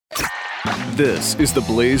This is the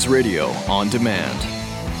Blaze Radio on demand.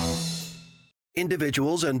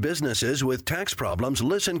 Individuals and businesses with tax problems,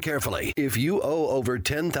 listen carefully. If you owe over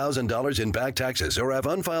 $10,000 in back taxes or have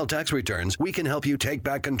unfiled tax returns, we can help you take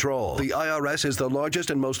back control. The IRS is the largest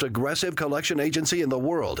and most aggressive collection agency in the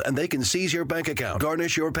world, and they can seize your bank account,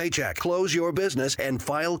 garnish your paycheck, close your business, and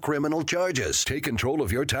file criminal charges. Take control of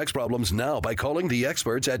your tax problems now by calling the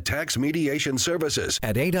experts at Tax Mediation Services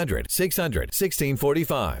at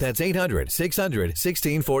 800-600-1645. That's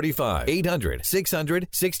 800-600-1645.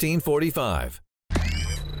 800-600-1645.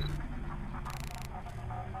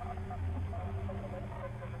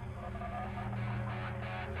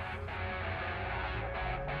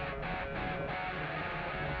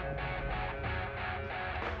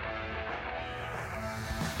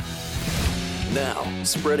 Now,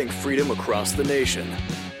 spreading freedom across the nation.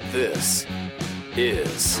 This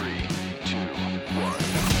is 3, 2,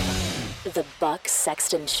 1. The Buck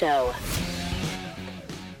Sexton Show.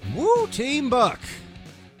 Woo, Team Buck.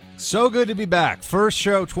 So good to be back. First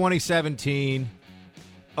show 2017.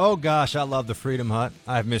 Oh, gosh, I love the Freedom Hut.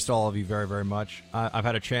 I've missed all of you very, very much. I've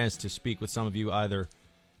had a chance to speak with some of you either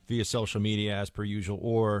via social media as per usual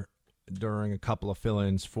or during a couple of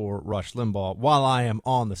fill-ins for Rush Limbaugh. While I am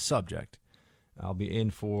on the subject, I'll be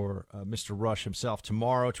in for Mr. Rush himself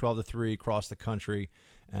tomorrow, 12 to 3, across the country.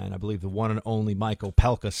 And I believe the one and only Michael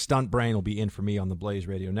Pelka, Stunt Brain, will be in for me on the Blaze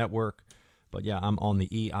Radio Network. But, yeah, I'm on the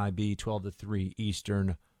EIB 12 to 3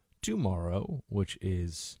 Eastern tomorrow, which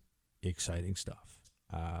is exciting stuff.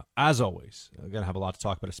 As always, I'm going to have a lot to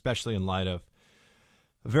talk about, especially in light of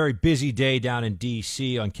a very busy day down in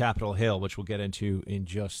D.C. on Capitol Hill, which we'll get into in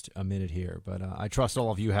just a minute here. But I trust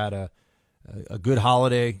all of you had a good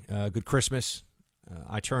holiday, a good Christmas.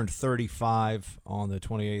 I turned 35 on the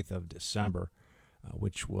 28th of December,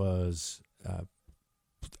 which was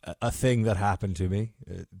a thing that happened to me.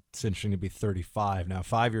 It's interesting to be 35 now,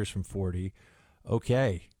 5 years from 40.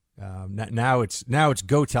 Okay, now it's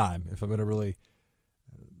go time. If I'm going to really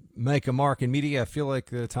make a mark in media, I feel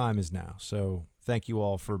like the time is now. So thank you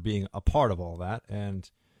all for being a part of all that. And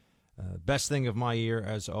best thing of my year,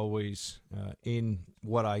 as always, in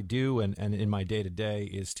what I do and in my day-to-day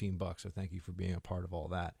is Team Buck. So thank you for being a part of all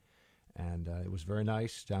that. And it was very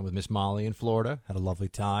nice. Down with Miss Molly in Florida. Had a lovely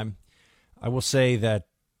time. I will say that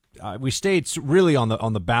we stayed really on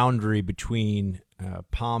the boundary between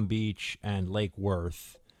Palm Beach and Lake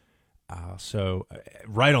Worth. So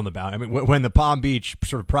right on the boundary. I mean, when the Palm Beach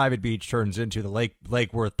sort of private beach turns into the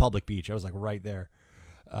Lake Worth public beach, I was like right there.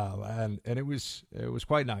 And it was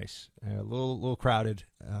quite nice. A little crowded.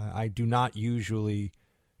 I do not usually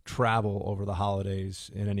travel over the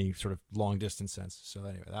holidays in any sort of long distance sense. So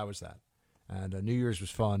anyway, that was that. And New Year's was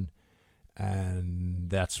fun. And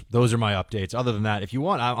those are my updates. Other than that, if you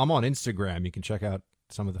want, I'm on Instagram. You can check out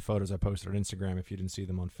some of the photos I posted on Instagram if you didn't see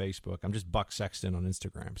them on Facebook. I'm just Buck Sexton on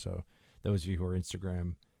Instagram. So those of you who are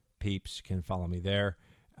Instagram peeps can follow me there.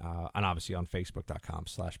 And obviously on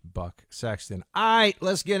Facebook.com/Buck Sexton. All right,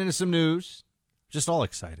 let's get into some news. Just all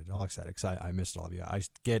excited. I missed all of you. I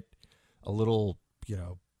get a little,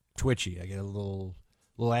 twitchy. I get a little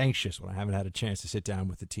anxious when I haven't had a chance to sit down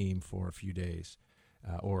with the team for a few days,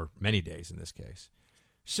 or many days in this case.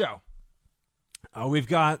 So we've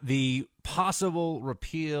got the possible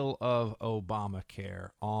repeal of Obamacare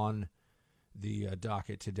on the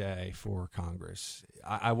docket today for Congress.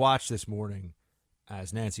 I watched this morning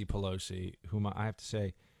as Nancy Pelosi, whom I have to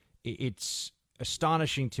say, it's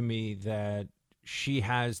astonishing to me that she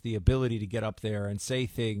has the ability to get up there and say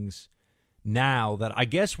things now that I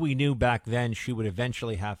guess we knew back then she would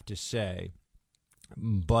eventually have to say.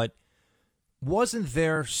 But wasn't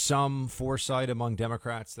there some foresight among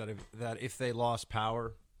Democrats that if they lost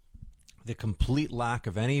power, the complete lack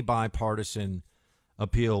of any bipartisan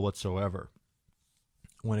appeal whatsoever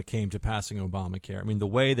when it came to passing Obamacare? I mean, the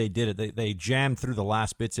way they did it, they jammed through the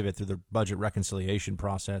last bits of it through the budget reconciliation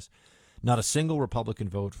process. Not a single Republican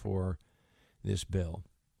vote for this bill.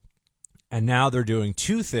 And now they're doing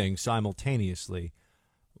two things simultaneously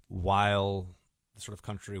while the sort of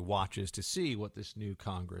country watches to see what this new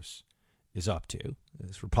Congress is up to.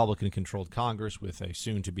 This Republican-controlled Congress with a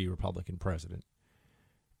soon-to-be Republican president.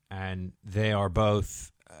 And they are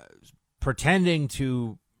both pretending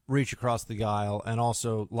to reach across the aisle and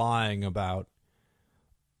also lying about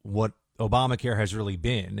what Obamacare has really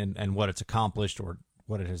been and what it's accomplished or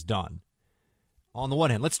what it has done. On the one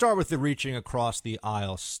hand, let's start with the reaching across the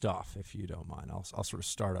aisle stuff, if you don't mind. I'll sort of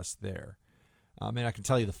start us there. I mean, I can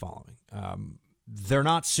tell you the following. They're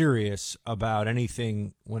not serious about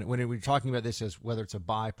anything when we're talking about this as whether it's a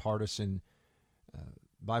bipartisan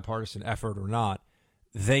effort or not.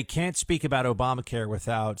 they can't speak about Obamacare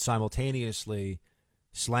without simultaneously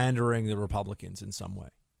slandering the Republicans in some way.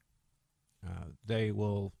 They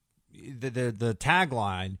will. The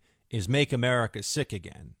tagline is "Make America Sick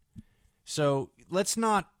Again." So let's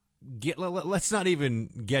not even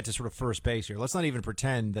get to sort of first base here. Let's not even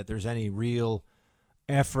pretend that there's any real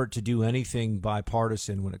effort to do anything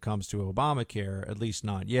bipartisan when it comes to Obamacare, at least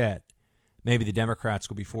not yet. Maybe the Democrats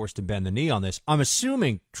will be forced to bend the knee on this. I'm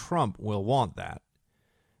assuming Trump will want that,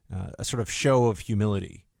 a sort of show of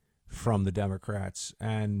humility from the Democrats.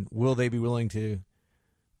 And will they be willing to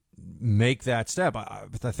make that step? I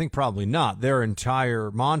think probably not. Their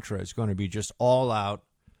entire mantra is going to be just all-out,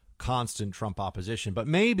 constant Trump opposition. But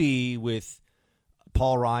maybe with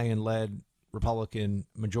Paul Ryan-led Republican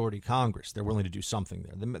majority Congress, they're willing to do something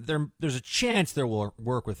there. There's a chance they will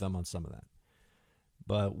work with them on some of that.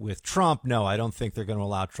 But with Trump, no, I don't think they're going to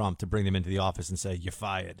allow Trump to bring them into the office and say, "You're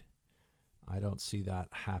fired." I don't see that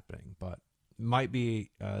happening. But there might be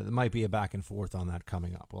a back and forth on that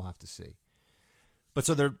coming up. We'll have to see. But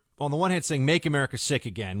so they're, on the one hand, saying "Make America Sick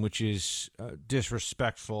Again," which is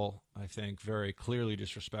disrespectful, I think, very clearly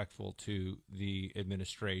disrespectful to the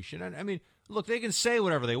administration. And I mean, look, they can say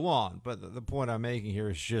whatever they want, but the point I'm making here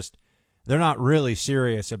is just they're not really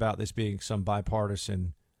serious about this being some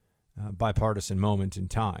bipartisan moment in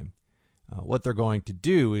time. What they're going to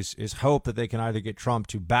do is hope that they can either get Trump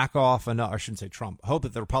to back off enough. I shouldn't say Trump. Hope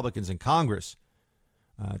that the Republicans in Congress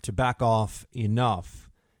to back off enough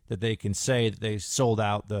that they can say that they sold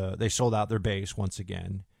out their base once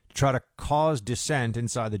again, to try to cause dissent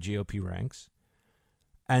inside the GOP ranks,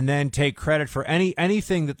 and then take credit for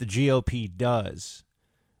anything that the GOP does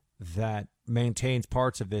that maintains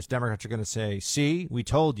parts of this. Democrats are going to say, "See, we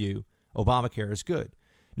told you Obamacare is good."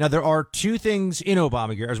 Now, there are two things in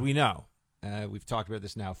Obamacare, as we know. We've talked about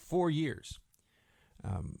this now 4 years.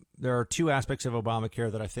 There are two aspects of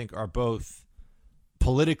Obamacare that I think are both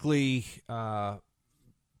politically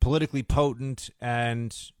potent,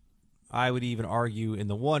 and I would even argue in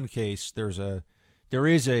the one case there is a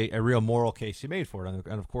real moral case to be made for it.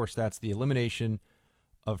 And of course, that's the elimination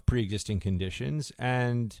of pre-existing conditions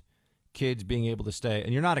and kids being able to stay.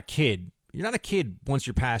 And you're not a kid. You're not a kid once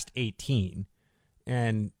you're past 18.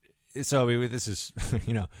 And so this is,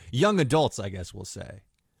 young adults, I guess we'll say.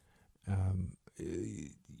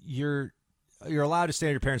 You're allowed to stay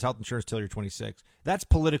on your parents' health insurance till you're 26. That's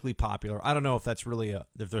politically popular. I don't know if there's really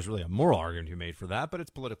a moral argument to be made for that, but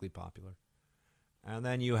it's politically popular. And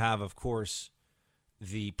then you have, of course,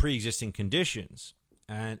 the pre-existing conditions,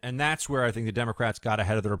 and that's where I think the Democrats got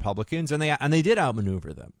ahead of the Republicans, and they did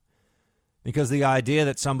outmaneuver them, because the idea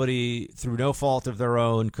that somebody through no fault of their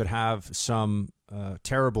own could have some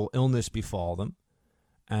terrible illness befall them,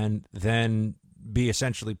 and then be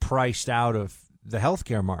essentially priced out of the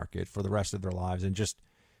healthcare market for the rest of their lives and just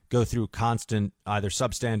go through constant either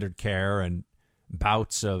substandard care and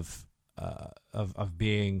bouts of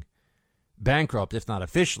being bankrupt, if not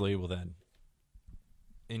officially, well then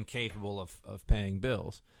incapable of paying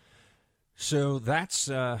bills. So that's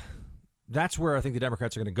where I think the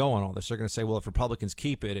Democrats are going to go on all this. They're going to say, well, if Republicans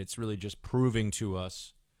keep it, it's really just proving to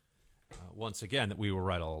us once again that we were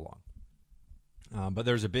right all along. But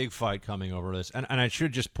there's a big fight coming over this, and I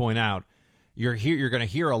should just point out, you're going to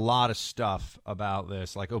hear a lot of stuff about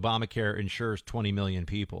this, like Obamacare insures 20 million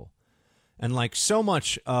people. And like so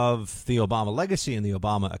much of the Obama legacy and the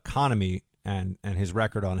Obama economy and his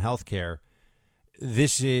record on health care,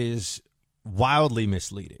 this is wildly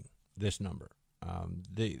misleading, this number.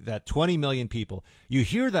 That 20 million people, you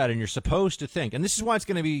hear that and you're supposed to think, and this is why it's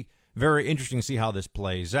going to be very interesting to see how this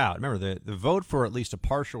plays out. Remember, the vote for at least a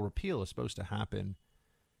partial repeal is supposed to happen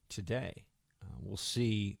today. We'll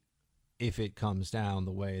see if it comes down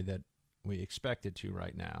the way that we expect it to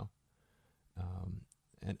right now.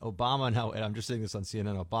 And Obama now, and I'm just saying this on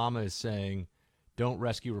CNN, Obama is saying, don't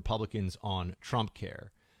rescue Republicans on Trump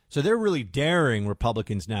care. So they're really daring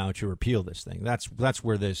Republicans now to repeal this thing. That's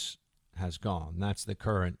where this has gone. That's the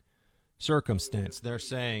current circumstance. They're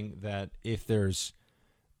saying that if there's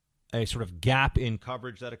a sort of gap in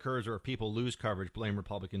coverage that occurs, or if people lose coverage, blame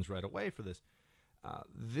Republicans right away for this.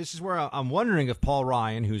 This is where I'm wondering if Paul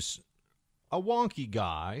Ryan, who's a wonky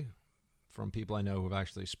guy, from people I know who have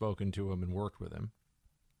actually spoken to him and worked with him,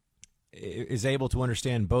 is able to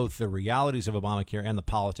understand both the realities of Obamacare and the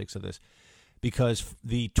politics of this. Because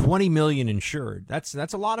the 20 million insured, that's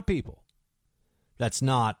a lot of people. That's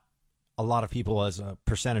not a lot of people as a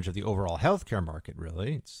percentage of the overall healthcare market,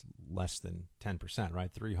 really. It's less than 10%,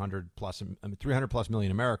 right? 300 plus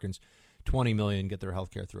million Americans, 20 million get their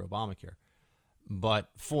healthcare through Obamacare. But,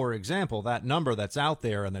 for example, that number that's out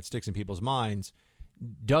there and that sticks in people's minds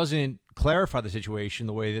doesn't clarify the situation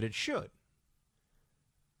the way that it should.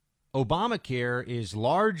 Obamacare is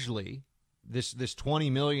largely, this 20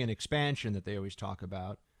 million expansion that they always talk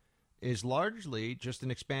about, is largely just an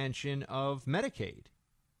expansion of Medicaid.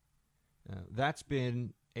 That's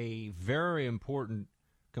been a very important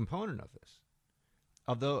component of this.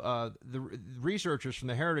 Although the researchers from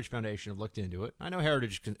the Heritage Foundation have looked into it. I know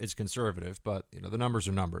Heritage is conservative, but the numbers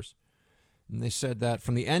are numbers. And they said that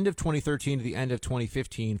from the end of 2013 to the end of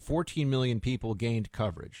 2015, 14 million people gained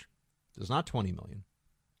coverage. There's not 20 million.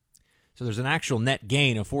 So there's an actual net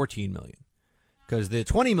gain of 14 million. Because the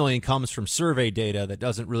 20 million comes from survey data that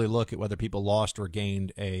doesn't really look at whether people lost or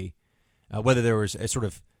gained whether there was a sort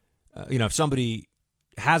of, if somebody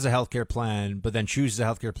has a healthcare plan but then chooses a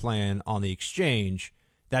healthcare plan on the exchange,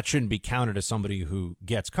 that shouldn't be counted as somebody who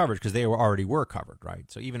gets coverage because they already were covered, right?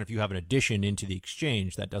 So even if you have an addition into the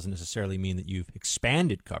exchange, that doesn't necessarily mean that you've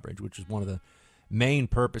expanded coverage, which is one of the main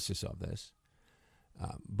purposes of this.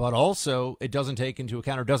 But also, it doesn't take into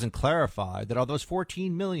account or doesn't clarify that of those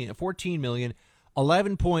 14 million,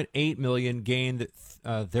 11.8 million gained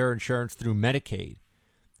their insurance through Medicaid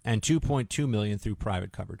and 2.2 million through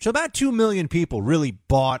private coverage. So about 2 million people really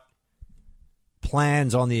bought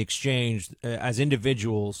plans on the exchange as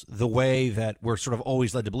individuals the way that we're sort of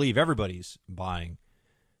always led to believe everybody's buying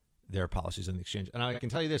their policies on the exchange. And I can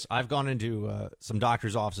tell you this, I've gone into some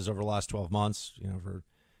doctor's offices over the last 12 months, for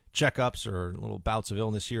checkups or little bouts of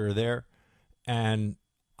illness here or there. And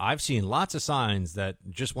I've seen lots of signs that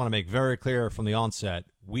just want to make very clear from the onset,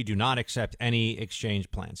 we do not accept any exchange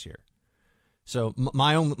plans here. So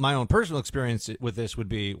my own personal experience with this would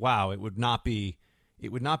be, wow, it would not be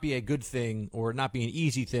a good thing or not be an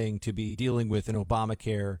easy thing to be dealing with an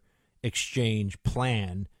Obamacare exchange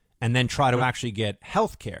plan and then try to actually get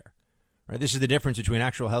health care. Right? This is the difference between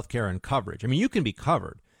actual health care and coverage. I mean, you can be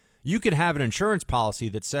covered. You could have an insurance policy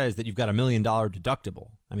that says that you've got $1 million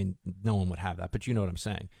deductible. I mean, no one would have that, but you know what I'm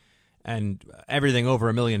saying. And everything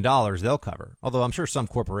over $1 million, they'll cover. Although I'm sure some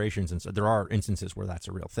corporations, and there are instances where that's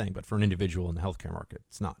a real thing, but for an individual in the healthcare market,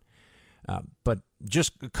 it's not. But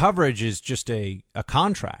just coverage is just a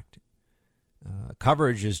contract.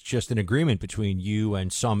 Coverage is just an agreement between you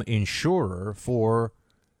and some insurer for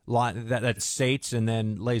that states and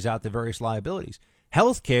then lays out the various liabilities.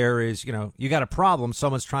 Healthcare is, you got a problem,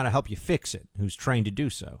 someone's trying to help you fix it, who's trained to do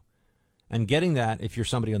so. And getting that, if you're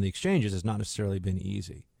somebody on the exchanges, has not necessarily been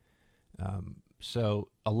easy. So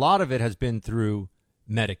a lot of it has been through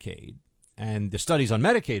Medicaid. And the studies on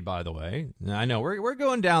Medicaid, by the way, I know we're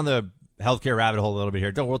going down the healthcare rabbit hole a little bit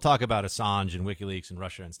here. We'll talk about Assange and WikiLeaks and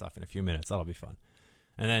Russia and stuff in a few minutes. That'll be fun.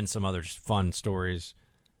 And then some other fun stories.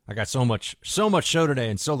 I got so much show today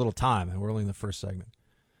and so little time, and we're only in the first segment.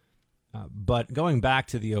 But going back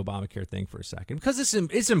to the Obamacare thing for a second, because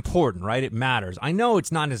it's important, right? It matters. I know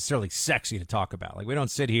it's not necessarily sexy to talk about. Like, we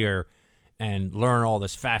don't sit here and learn all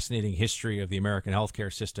this fascinating history of the American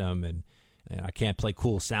healthcare system, and I can't play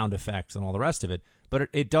cool sound effects and all the rest of it. But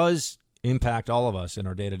it does impact all of us in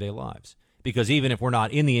our day-to-day lives. Because even if we're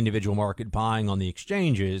not in the individual market buying on the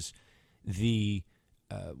exchanges,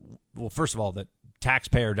 first of all, the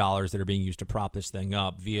taxpayer dollars that are being used to prop this thing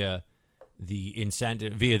up via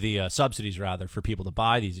the subsidies rather for people to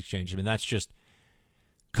buy these exchanges. I mean, that's just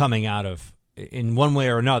coming out of, in one way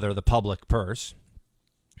or another, the public purse.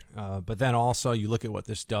 But then also you look at what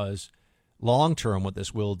this does long term, what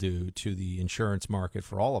this will do to the insurance market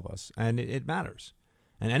for all of us, and it matters.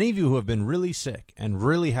 And any of you who have been really sick and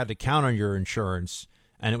really had to count on your insurance,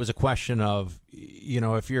 and it was a question of,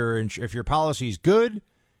 if your policy is good,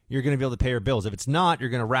 you're going to be able to pay your bills. If it's not, you're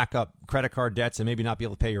going to rack up credit card debts and maybe not be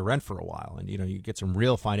able to pay your rent for a while. And, you get some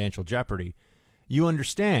real financial jeopardy. You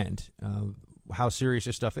understand how serious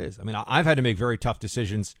this stuff is. I mean, I've had to make very tough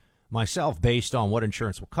decisions myself based on what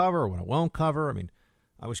insurance will cover, what it won't cover. I mean,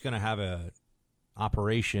 I was going to have a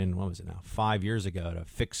operation, 5 years ago to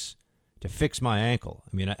fix my ankle.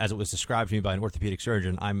 I mean, as it was described to me by an orthopedic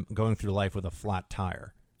surgeon, I'm going through life with a flat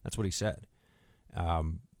tire. That's what he said.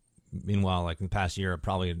 Meanwhile, like in the past year, I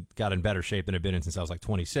probably got in better shape than I've been in since I was like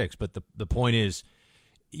 26. But the point is,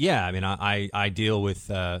 yeah, I mean, I deal with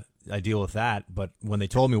that. But when they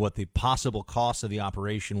told me what the possible cost of the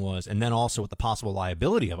operation was, and then also what the possible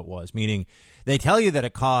liability of it was, meaning they tell you that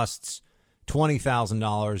it costs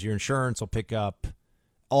 $20,000, your insurance will pick up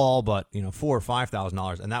all but $4,000 or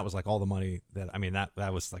 $5,000, and that was like all the money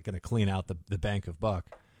that was like going to clean out the bank of buck,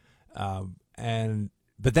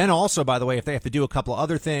 But then also, by the way, if they have to do a couple of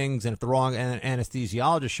other things, and if the wrong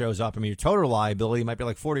anesthesiologist shows up, I mean, your total liability might be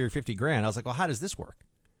like 40 or 50 grand. I was like, well, how does this work?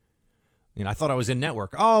 I thought I was in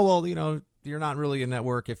network. Oh, well, you're not really a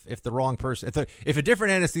network if the wrong person, if a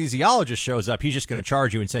different anesthesiologist shows up, he's just going to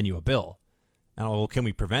charge you and send you a bill. And well, can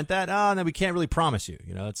we prevent that? No, we can't really promise you.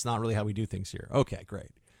 That's not really how we do things here. Okay, great.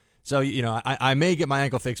 So, I may get my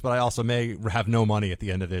ankle fixed, but I also may have no money at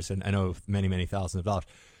the end of this, and I know many, many thousands of dollars.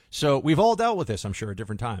 So we've all dealt with this, I'm sure, at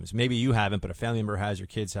different times. Maybe you haven't, but a family member has, your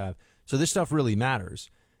kids have. So this stuff really matters.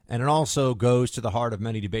 And it also goes to the heart of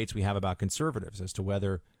many debates we have about conservatives as to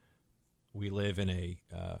whether we live in a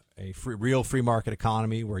real free market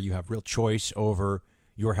economy where you have real choice over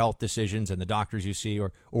your health decisions and the doctors you see,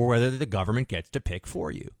 or whether the government gets to pick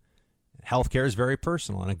for you. Healthcare is very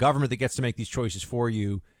personal, and a government that gets to make these choices for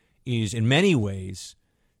you is in many ways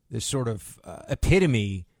this sort of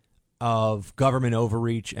epitome of government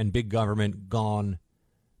overreach and big government gone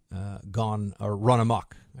or run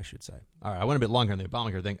amok, I should say. All right, I went a bit longer than the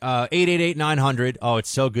Obamacare thing. 888-900. Oh, it's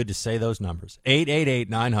so good to say those numbers.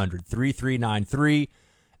 888-900-3393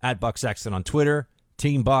 at Buck Sexton on Twitter.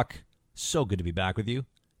 Team Buck, so good to be back with you.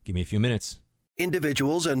 Give me a few minutes.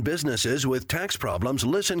 Individuals and businesses with tax problems,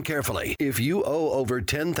 listen carefully. If you owe over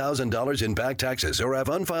 $10,000 in back taxes or have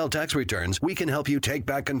unfiled tax returns, we can help you take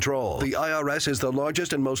back control. The IRS is the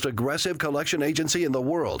largest and most aggressive collection agency in the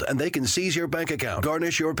world, and they can seize your bank account,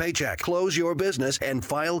 garnish your paycheck, close your business, and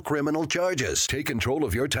file criminal charges. Take control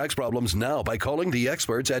of your tax problems now by calling the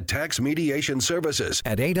experts at Tax Mediation Services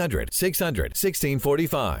at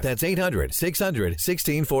 800-600-1645. That's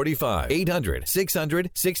 800-600-1645.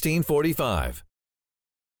 800-600-1645.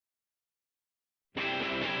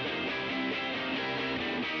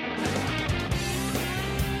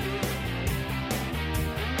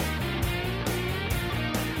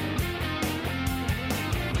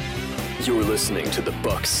 You're listening to The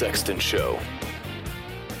Buck Sexton Show.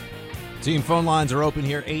 Team phone lines are open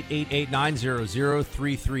here,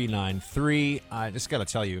 888-900-3393. I just got to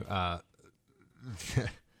tell you,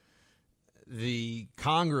 the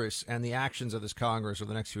Congress and the actions of this Congress over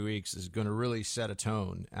the next few weeks is going to really set a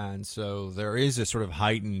tone. And so there is a sort of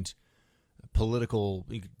heightened political,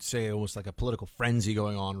 you could say almost like a political frenzy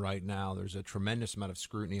going on right now. There's a tremendous amount of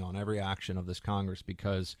scrutiny on every action of this Congress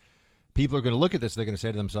because people are going to look at this, they're going to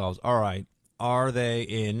say to themselves, all right, are they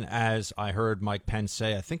in, as I heard Mike Pence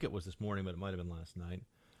say, I think it was this morning, but it might have been last night,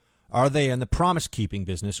 are they in the promise-keeping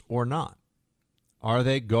business or not? Are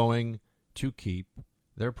they going to keep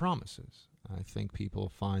their promises? I think people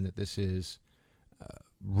find that this is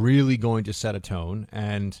really going to set a tone,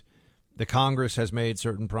 and the Congress has made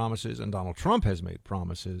certain promises, and Donald Trump has made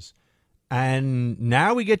promises, and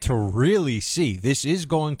now we get to really see. This is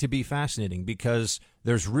going to be fascinating because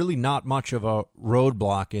there's really not much of a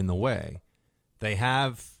roadblock in the way. They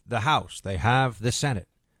have the House. They have the Senate.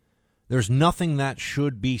 There's nothing that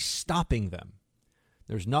should be stopping them.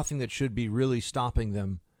 There's nothing that should be really stopping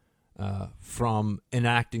them from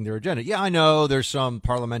enacting their agenda. Yeah, I know there's some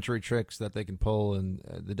parliamentary tricks that they can pull, and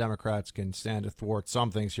the Democrats can stand to thwart some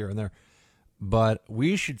things here and there. But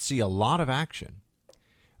we should see a lot of action.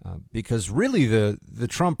 Because really the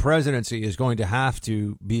Trump presidency is going to have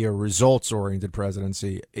to be a results-oriented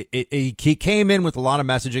presidency. He came in with a lot of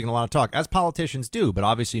messaging and a lot of talk, as politicians do, but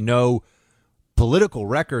obviously no political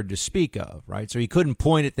record to speak of, right? So he couldn't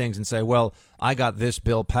point at things and say, well, I got this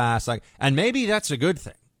bill passed. And maybe that's a good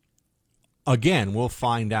thing. Again, we'll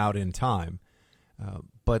find out in time.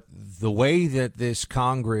 But the way that this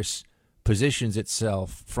Congress positions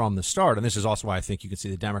itself from the start, and this is also why I think you can see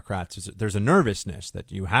the Democrats, there's a nervousness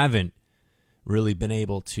that you haven't really been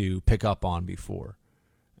able to pick up on before,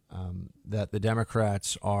 that the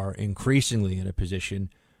Democrats are increasingly in a position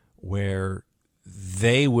where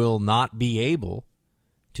they will not be able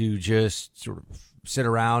to just sort of sit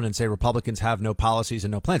around and say Republicans have no policies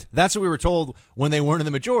and no plans. That's what we were told when they weren't in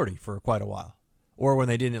the majority for quite a while, or when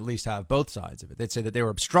they didn't at least have both sides of it. They'd say that they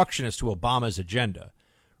were obstructionists to Obama's agenda,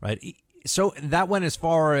 right? So that went as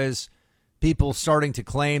far as people starting to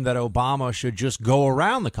claim that Obama should just go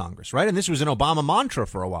around the Congress, right? And this was an Obama mantra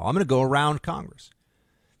for a while. I'm going to go around Congress.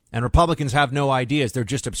 And Republicans have no ideas. They're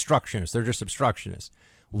just obstructionists. They're just obstructionists.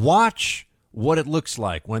 Watch what it looks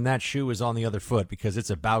like when that shoe is on the other foot, because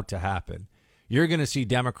it's about to happen. You're going to see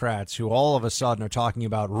Democrats who all of a sudden are talking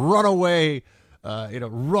about runaway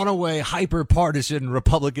hyper-partisan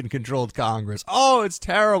Republican-controlled Congress. Oh, it's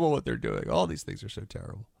terrible what they're doing. All these things are so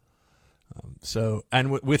terrible.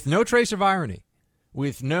 With no trace of irony,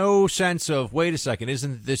 with no sense of, wait a second,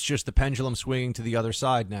 isn't this just the pendulum swinging to the other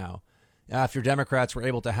side now? After Democrats were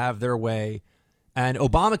able to have their way, and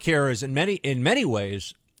Obamacare is in many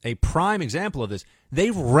ways a prime example of this.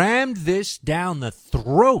 They rammed this down the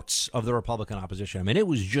throats of the Republican opposition. I mean, it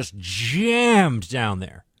was just jammed down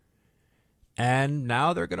there. And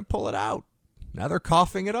now they're going to pull it out. Now they're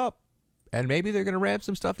coughing it up. and maybe they're going to ram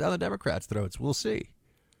some stuff down the Democrats' throats. We'll see.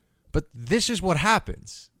 But this is what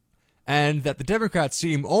happens. And that the Democrats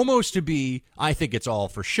seem almost to be, I think it's all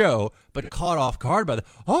for show, but caught off guard by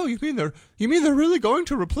you mean they're really going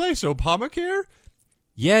to replace Obamacare?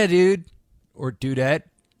 Yeah, dude, or dudette,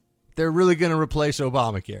 they're really going to replace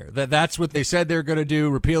Obamacare. That's what they said they're going to do,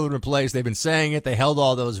 repeal and replace. They've been saying it. They held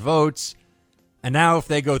all those votes. And now if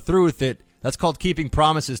they go through with it, that's called keeping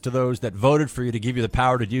promises to those that voted for you to give you the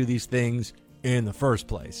power to do these things in the first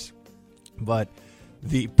place. But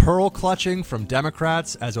the pearl clutching from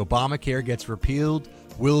Democrats as Obamacare gets repealed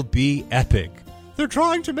will be epic. They're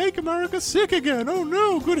trying to make America sick again. Oh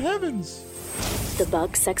no, good heavens. The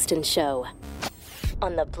Buck Sexton Show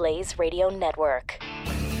on the Blaze Radio Network.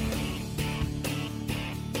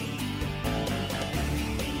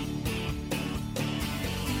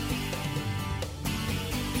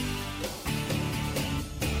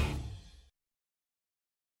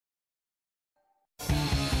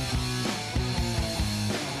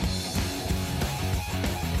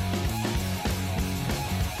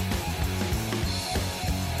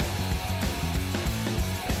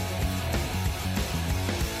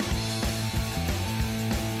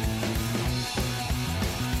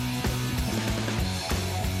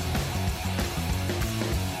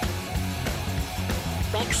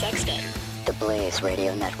 Sexton, the Blaze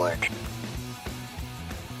Radio Network.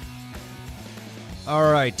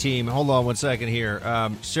 All right, team. Hold on one second here.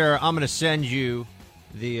 Sarah, I'm going to send you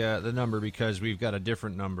the number because we've got a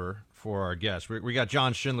different number for our guests. We got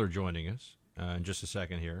John Schindler joining us in just a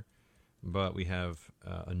second here, but we have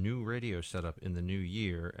a new radio setup in the new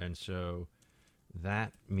year, and so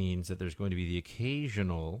that means that there's going to be the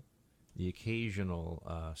occasional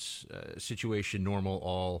situation normal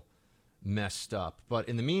all messed up. But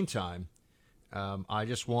in the meantime, I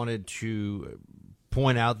just wanted to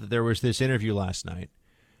point out that there was this interview last night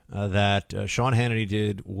that Sean Hannity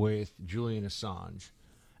did with Julian Assange,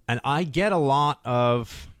 and I get a lot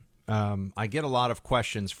of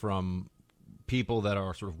questions from people that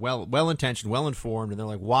are sort of well-intentioned, well-informed, and they're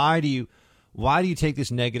like, why do you take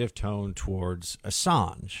this negative tone towards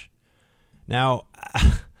Assange? Now,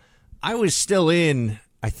 I was still in.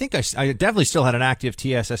 I think I definitely still had an active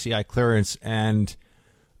TSSCI clearance, and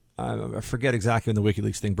I forget exactly when the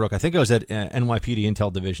WikiLeaks thing broke. I think I was at NYPD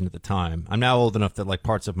Intel Division at the time. I'm now old enough that like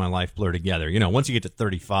parts of my life blur together. You know, once you get to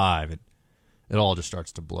 35, it all just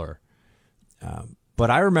starts to blur.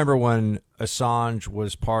 But I remember when Assange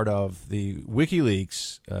was part of the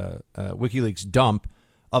WikiLeaks dump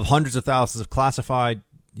of hundreds of thousands of classified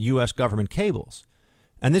U.S. government cables.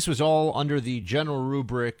 And this was all under the general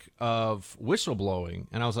rubric of whistleblowing.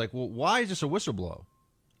 And I was like, well, why is this a whistleblow?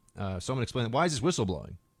 Someone explained, why is this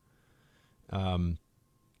whistleblowing?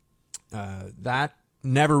 That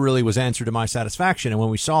never really was answered to my satisfaction. And when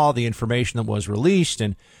we saw the information that was released,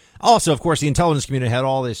 and also, of course, the intelligence community had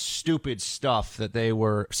all this stupid stuff that they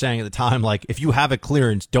were saying at the time, like, if you have a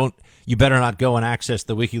clearance, you better not go and access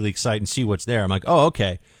the WikiLeaks site and see what's there. I'm like, oh,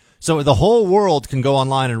 okay. So the whole world can go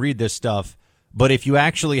online and read this stuff. But if you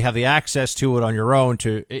actually have the access to it on your own,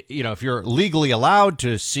 if you're legally allowed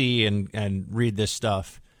to see and read this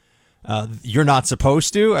stuff, you're not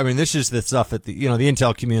supposed to. I mean, this is the stuff that the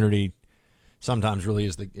intel community sometimes really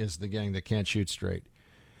is the gang that can't shoot straight.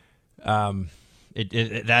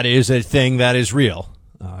 That is a thing that is real.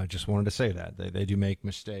 I just wanted to say that they do make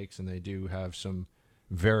mistakes, and they do have some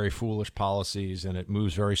very foolish policies, and it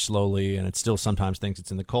moves very slowly, and it still sometimes thinks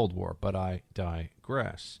it's in the Cold War. But I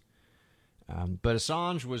digress. But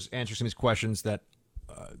Assange was answering some of these questions that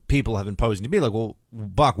people have been posing to me, like, well,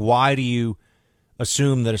 Buck, why do you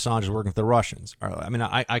assume that Assange is working with the Russians? I mean,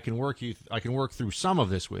 I can work through some of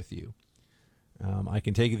this with you. I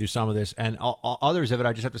can take you through some of this, and others of it,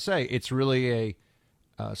 I just have to say, it's really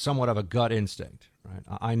a somewhat of a gut instinct, right?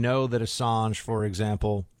 I know that Assange, for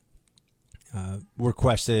example,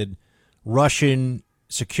 requested Russian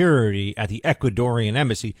security at the Ecuadorian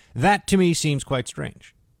embassy. That, to me, seems quite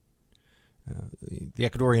strange. The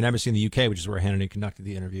Ecuadorian embassy in the UK, which is where Hannity conducted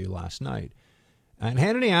the interview last night. And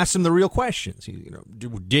Hannity asked him the real questions.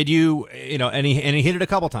 Did you, and he hit it a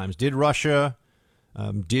couple times. Did Russia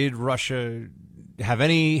have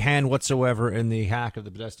any hand whatsoever in the hack of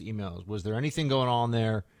the Podesta emails? Was there anything going on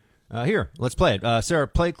there? Here, let's play it. Sarah,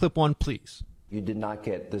 play clip 1, please. You did not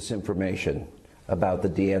get this information about the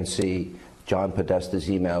DNC, John Podesta's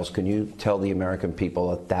emails. Can you tell the American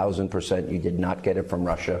people 1,000% you did not get it from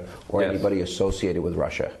Russia or anybody associated with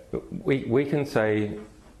Russia? We can say,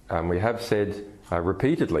 we have said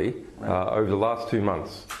repeatedly over the last 2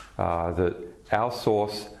 months that our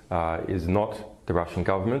source is not the Russian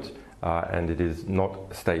government and it is not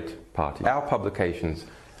a state party. Our publications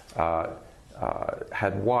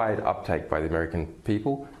had wide uptake by the American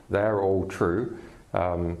people. They are all true.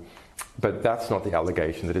 But that's not the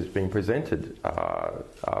allegation that is being presented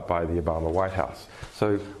by the Obama White House.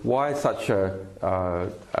 So why such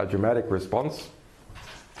a dramatic response?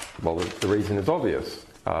 Well, the reason is obvious.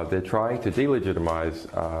 They're trying to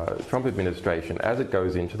delegitimize Trump administration as it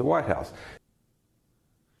goes into the White House.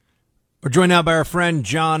 We're joined now by our friend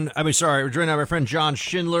we're joined now by our friend John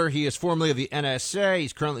Schindler. He is formerly of the NSA.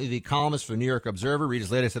 He's currently the columnist for New York Observer. Read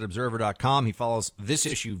his latest at observer.com. He follows this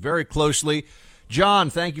issue very closely.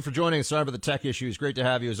 John, thank you for joining us. Sorry for the tech issues. Great to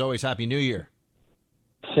have you. As always, Happy New Year.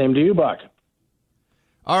 Same to you, Buck.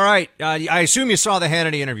 All right. I assume you saw the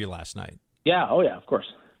Hannity interview last night. Yeah. Oh, yeah. Of course.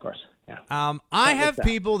 Yeah. I have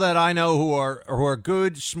people that I know who are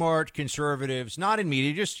good, smart conservatives, not in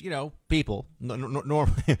media, just people,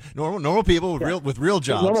 normal people with real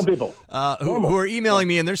jobs, normal people, who are emailing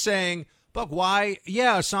me and they're saying, "Buck, why?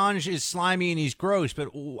 Yeah, Assange is slimy and he's gross, but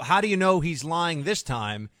how do you know he's lying this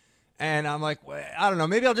time?" And I'm like, well, I don't know.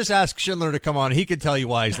 Maybe I'll just ask Schindler to come on. He could tell you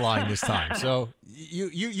why he's lying this time. So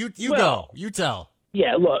you tell.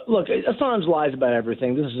 Yeah, look, Assange lies about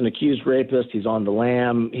everything. This is an accused rapist. He's on the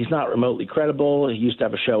lam. He's not remotely credible. He used to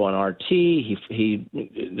have a show on RT. He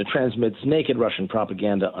transmits naked Russian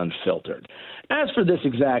propaganda unfiltered. As for this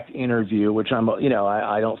exact interview, which I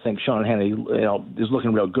don't think Sean Hannity, is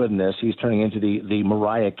looking real good in this. He's turning into the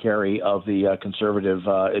Mariah Carey of the conservative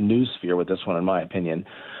news sphere with this one, in my opinion.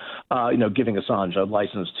 Giving Assange a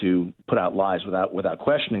license to put out lies without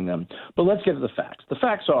questioning them. But let's get to the facts. The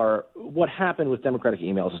facts are what happened with Democratic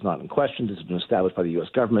emails is not in question. This has been established by the U.S.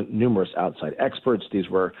 government, numerous outside experts. These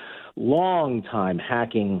were long-time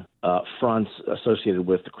hacking fronts associated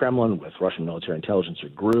with the Kremlin, with Russian military intelligence or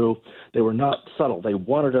GRU. They were not subtle. They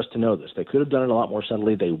wanted us to know this. They could have done it a lot more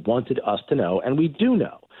subtly. They wanted us to know, and we do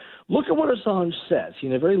know. Look at what Assange says.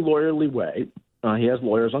 In a very lawyerly way, he has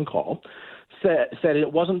lawyers on call, said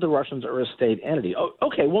it wasn't the Russians or a state entity. Oh,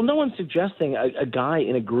 okay, well, no one's suggesting a guy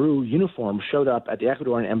in a GRU uniform showed up at the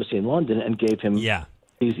Ecuadorian embassy in London and gave him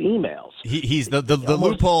these emails. He's the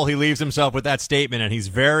loophole he leaves himself with that statement, and he's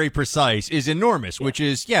very precise, is enormous, which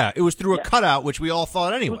is, it was through a cutout, which we all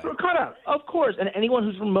thought anyway. It was through a cutout, of course, and anyone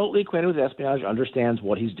who's remotely acquainted with espionage understands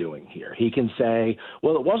what he's doing here. He can say,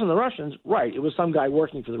 well, it wasn't the Russians. Right, it was some guy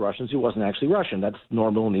working for the Russians who wasn't actually Russian. That's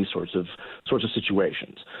normal in these sorts of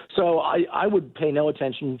situations. So I would pay no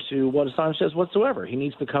attention to what Assange says whatsoever. He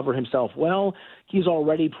needs to cover himself well. He's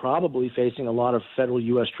already probably facing a lot of federal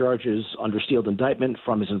U.S. charges under sealed indictment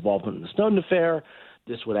from his involvement in the Snowden affair.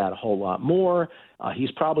 This would add a whole lot more.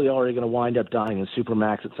 He's probably already going to wind up dying in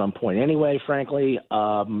Supermax at some point anyway, frankly.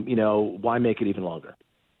 Why make it even longer?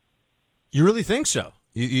 You really think so?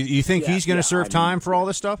 You think he's going to serve time for all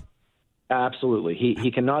this stuff? Absolutely.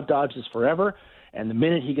 He cannot dodge this forever. And the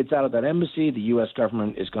minute he gets out of that embassy, the U.S.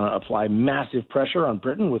 government is going to apply massive pressure on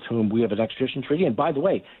Britain, with whom we have an extradition treaty. And by the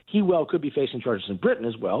way, he could be facing charges in Britain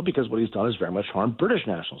as well, because what he's done is very much harmed British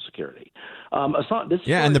national security. And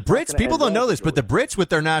the Brits, people don't know this, but the Brits with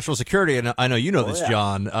their national security, and I know you know this,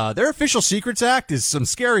 John, their Official Secrets Act is some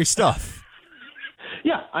scary stuff.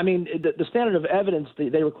 Yeah, I mean, the standard of evidence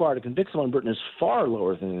they require to convict someone in Britain is far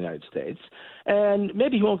lower than the United States. And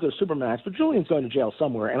maybe he won't go to Supermax, but Julian's going to jail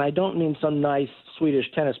somewhere. And I don't mean some nice Swedish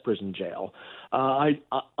tennis prison jail. I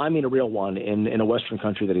mean a real one in a Western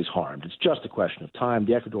country that he's harmed. It's just a question of time.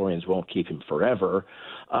 The Ecuadorians won't keep him forever.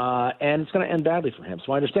 And it's going to end badly for him.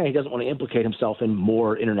 So I understand he doesn't want to implicate himself in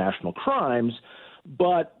more international crimes.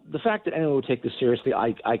 But the fact that anyone would take this seriously,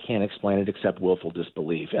 I can't explain it except willful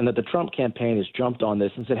disbelief. And that the Trump campaign has jumped on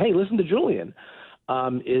this and said, hey, listen to Julian,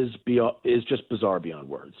 is just bizarre beyond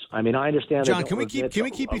words. I mean, I understand. John, can we keep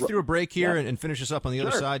you through a break here and finish us up on the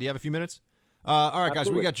other side? Do you have a few minutes? All right,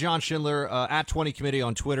 guys, we got John Schindler at 20 Committee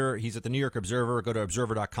on Twitter. He's at the New York Observer. Go to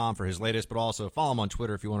observer.com for his latest, but also follow him on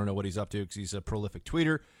Twitter if you want to know what he's up to, because he's a prolific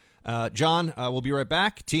tweeter. John, we'll be right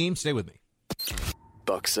back. Team, stay with me.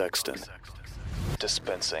 Buck Sexton,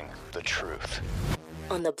 dispensing the truth.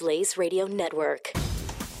 On the Blaze Radio Network.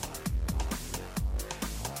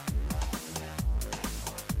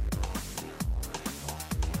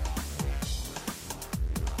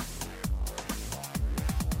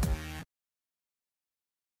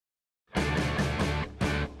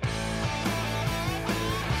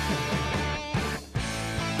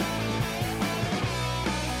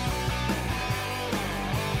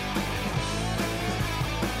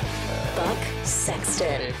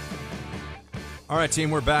 Sexton. All right, team,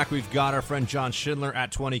 we're back. We've got our friend John Schindler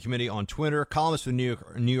at 20 Committee on Twitter, columnist for the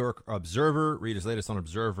New York Observer. Read his latest on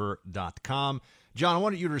observer.com. John, I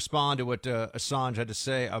wanted you to respond to what Assange had to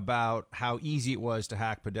say about how easy it was to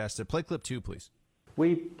hack Podesta. Play clip 2, please.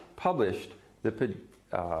 We published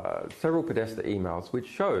several Podesta emails, which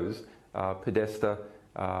shows Podesta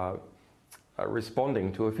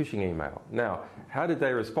responding to a phishing email. Now, how did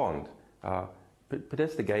they respond?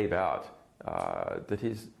 Podesta gave out that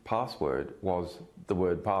his password was the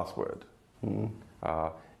word password.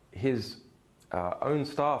 His own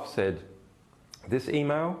staff said, this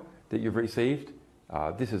email that you've received,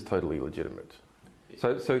 this is totally legitimate.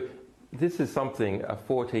 So this is something a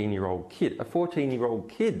 14-year-old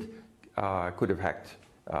kid could have hacked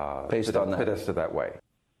based on that. Podesta that way.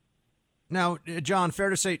 Now, John, fair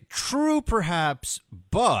to say, true perhaps,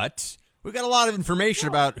 but we've got a lot of information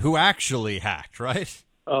about who actually hacked, right?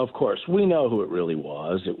 Of course. We know who it really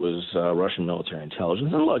was. It was Russian military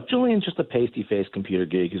intelligence. And look, Julian's just a pasty-faced computer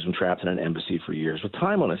geek who's been trapped in an embassy for years with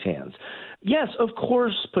time on his hands. Yes, of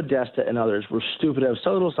course, Podesta and others were stupid to have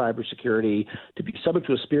so little cybersecurity, to be subject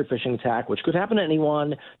to a spear phishing attack, which could happen to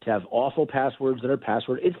anyone, to have awful passwords that are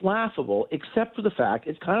password. It's laughable, except for the fact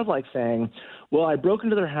it's kind of like saying, well, I broke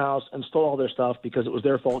into their house and stole all their stuff because it was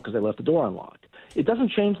their fault because they left the door unlocked. It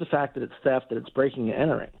doesn't change the fact that it's theft, that it's breaking and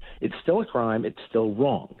entering. It's still a crime. It's still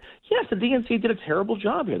wrong. Yes, the DNC did a terrible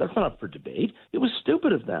job here. That's not up for debate. It was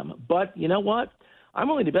stupid of them. But you know what? I'm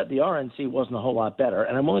willing to bet the RNC wasn't a whole lot better,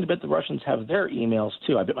 and I'm willing to bet the Russians have their emails,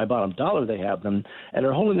 too. I bet my bottom dollar they have them, and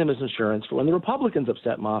they're holding them as insurance for when the Republicans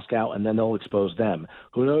upset Moscow, and then they'll expose them.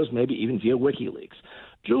 Who knows, maybe even via WikiLeaks.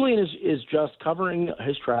 Julian is just covering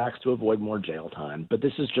his tracks to avoid more jail time, but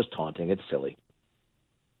this is just taunting. It's silly.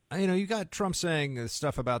 You know, you got Trump saying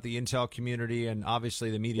stuff about the intel community, and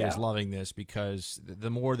obviously the media is loving this because the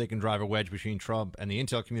more they can drive a wedge between Trump and the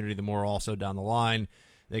intel community, the more also down the line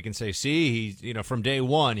they can say, see, from day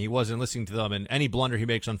one, he wasn't listening to them, and any blunder he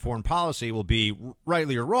makes on foreign policy will be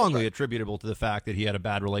rightly or wrongly attributable to the fact that he had a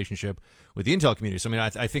bad relationship with the intel community. So, I mean,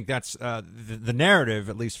 I think that's the narrative,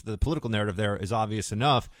 at least the political narrative there, is obvious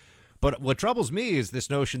enough. But what troubles me is this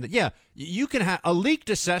notion that, you can have a leaked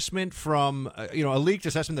assessment from, a leaked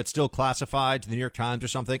assessment that's still classified to the New York Times or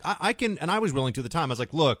something. I can, and I was willing to at the time. I was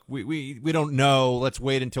like, look, we don't know. Let's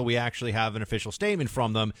wait until we actually have an official statement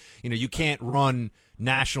from them. You can't run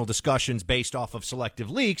national discussions based off of selective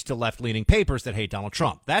leaks to left-leaning papers that hate Donald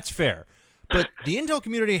Trump. That's fair. But the intel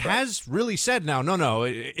community has really said now, no,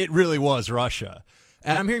 it really was Russia.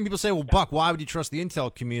 And I'm hearing people say, well, Buck, why would you trust the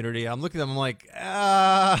intel community? I'm looking at them, I'm like,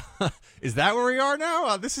 is that where we are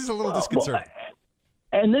now? This is a little disconcerting.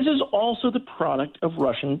 And this is also the product of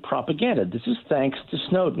Russian propaganda. This is thanks to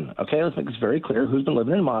Snowden. Okay, let's make this very clear. Who's been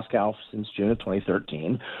living in Moscow since June of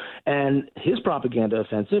 2013. And his propaganda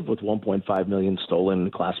offensive with 1.5 million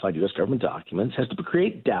stolen classified U.S. government documents has to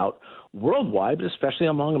create doubt worldwide, but especially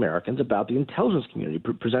among Americans, about the intelligence community,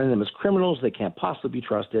 presenting them as criminals. They can't possibly be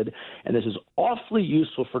trusted. And this is awfully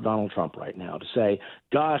useful for Donald Trump right now to say,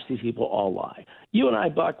 gosh, these people all lie. You and I,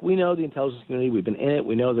 Buck, we know the intelligence community. We've been in it.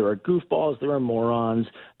 We know there are goofballs, there are morons,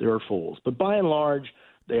 there are fools. But by and large,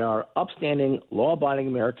 they are upstanding, law-abiding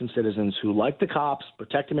American citizens who like the cops,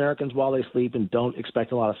 protect Americans while they sleep, and don't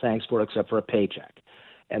expect a lot of thanks for it except for a paycheck.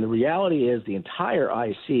 And the reality is the entire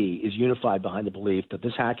IC is unified behind the belief that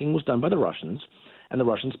this hacking was done by the Russians, and the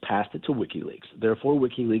Russians passed it to WikiLeaks. Therefore,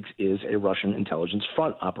 WikiLeaks is a Russian intelligence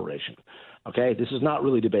front operation. Okay? This is not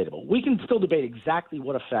really debatable. We can still debate exactly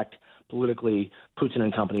what effect politically Putin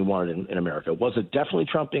and company wanted in America. Was it definitely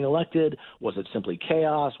Trump being elected? Was it simply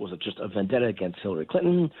chaos? Was it just a vendetta against Hillary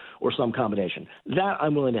Clinton, or some combination? That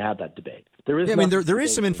I'm willing to have that debate. There is there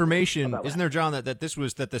is some information, isn't there, John, that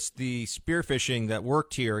the spear phishing that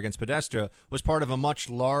worked here against Podesta was part of a much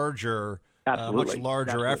larger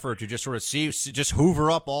effort to just sort of just hoover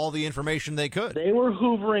up all the information they could. They were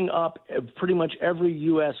hoovering up pretty much every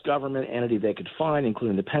U.S. government entity they could find,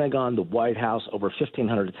 including the Pentagon, the White House, over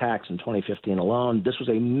 1,500 attacks in 2015 alone. This was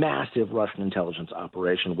a massive Russian intelligence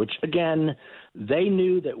operation, which, again, they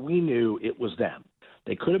knew that we knew it was them.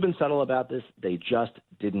 They could have been subtle about this. They just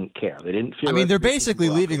didn't care. They didn't feel. I mean, they're basically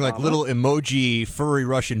leaving like little emoji furry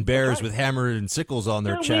Russian bears with hammers and sickles on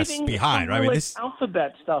their chests behind. Right? I mean, this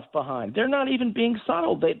alphabet stuff behind. They're not even being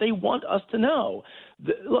subtle. They want us to know.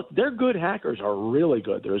 Look, their good hackers are really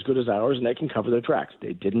good. They're as good as ours, and they can cover their tracks.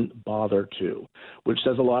 They didn't bother to, which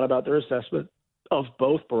says a lot about their assessment of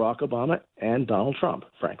both Barack Obama and Donald Trump,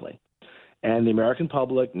 frankly. And the American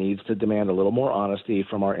public needs to demand a little more honesty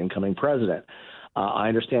from our incoming president. I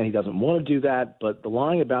understand he doesn't want to do that, but the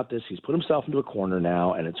lying about this, he's put himself into a corner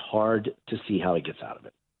now, and it's hard to see how he gets out of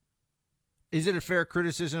it. Is it a fair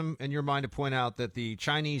criticism in your mind to point out that the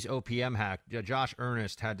Chinese OPM hack, Josh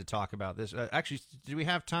Earnest had to talk about this. Actually, do we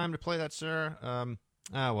have time to play that, sir?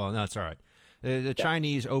 Well, no, it's all right. The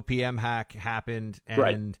Chinese OPM hack happened,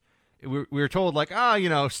 and we were told, like,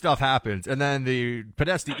 stuff happens. And then the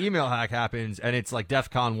Podesta email hack happens, and it's like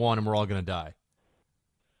DEFCON 1, and we're all going to die.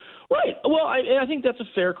 Right. Well, I think that's a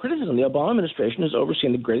fair criticism. The Obama administration has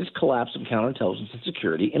overseen the greatest collapse of counterintelligence and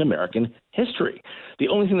security in American history. The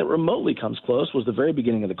only thing that remotely comes close was the very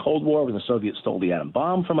beginning of the Cold War when the Soviets stole the atom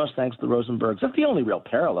bomb from us thanks to the Rosenbergs. That's the only real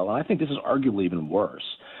parallel, and I think this is arguably even worse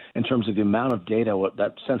in terms of the amount of data,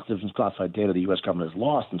 that sensitive and classified data the U.S. government has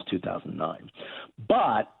lost since 2009.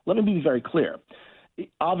 But let me be very clear.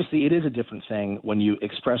 Obviously, it is a different thing when you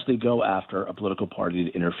expressly go after a political party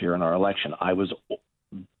to interfere in our election. I was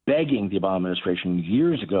begging the Obama administration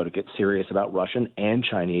years ago to get serious about Russian and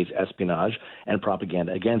Chinese espionage and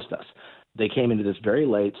propaganda against us. They came into this very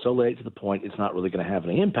late, so late to the point it's not really going to have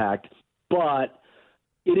any impact, but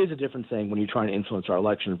it is a different thing when you're trying to influence our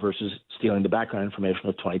election versus stealing the background information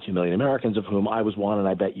of 22 million Americans, of whom I was one, and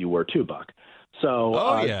I bet you were too, Buck. So,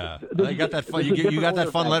 yeah. You got that fun, you got that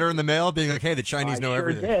fun letter in the mail being like, hey, the Chinese know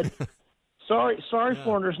everything. Did. Sorry,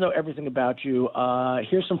 foreigners know everything about you.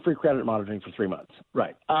 Here's some free credit monitoring for 3 months.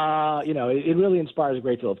 Right. It really inspires a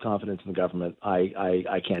great deal of confidence in the government.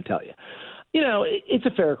 I can't tell you. It's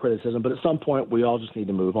a fair criticism, but at some point we all just need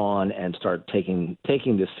to move on and start taking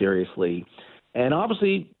this seriously. And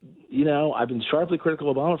obviously, I've been sharply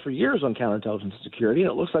critical of Obama for years on counterintelligence and security,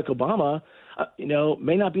 and it looks like Obama,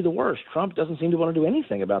 may not be the worst. Trump doesn't seem to want to do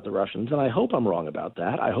anything about the Russians, and I hope I'm wrong about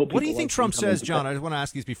that. I hope. What do you think Trump says, John? I just want to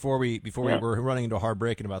ask you this before we're running into a hard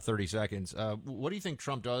break in about 30 seconds. What do you think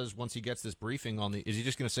Trump does once he gets this briefing on is he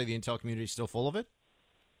just going to say the intel community is still full of it?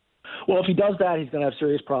 Well, if he does that, he's going to have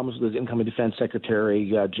serious problems with his incoming defense secretary,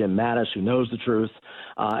 Jim Mattis, who knows the truth,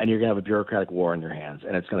 and you're going to have a bureaucratic war in your hands,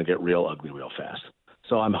 and it's going to get real ugly real fast.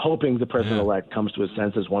 So I'm hoping the president-elect comes to his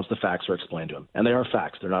senses once the facts are explained to him. And they are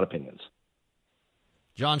facts. They're not opinions.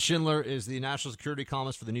 John Schindler is the national security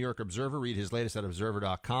columnist for the New York Observer. Read his latest at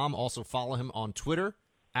observer.com. Also follow him on Twitter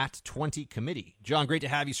at 20committee. John, great to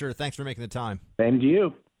have you, sir. Thanks for making the time. Same to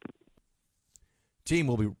you. Team,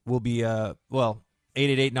 will be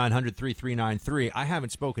 888-900-3393. I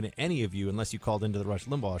haven't spoken to any of you unless you called into the Rush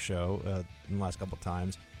Limbaugh show in the last couple of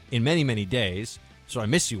times in many, many days. So I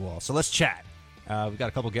miss you all. So let's chat. We've got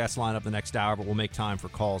a couple guests lined up the next hour, but we'll make time for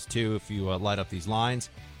calls, too, if you light up these lines.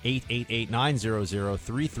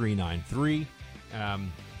 888-900-3393.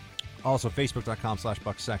 Also,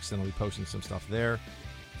 Facebook.com/Buck Sexton. I'll be posting some stuff there. I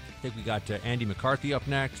think we got Andy McCarthy up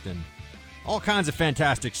next and all kinds of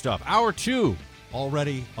fantastic stuff. Hour 2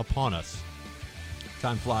 already upon us.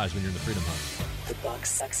 Time flies when you're in the Freedom Hut. The Buck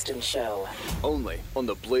Sexton Show. Only on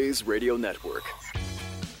the Blaze Radio Network.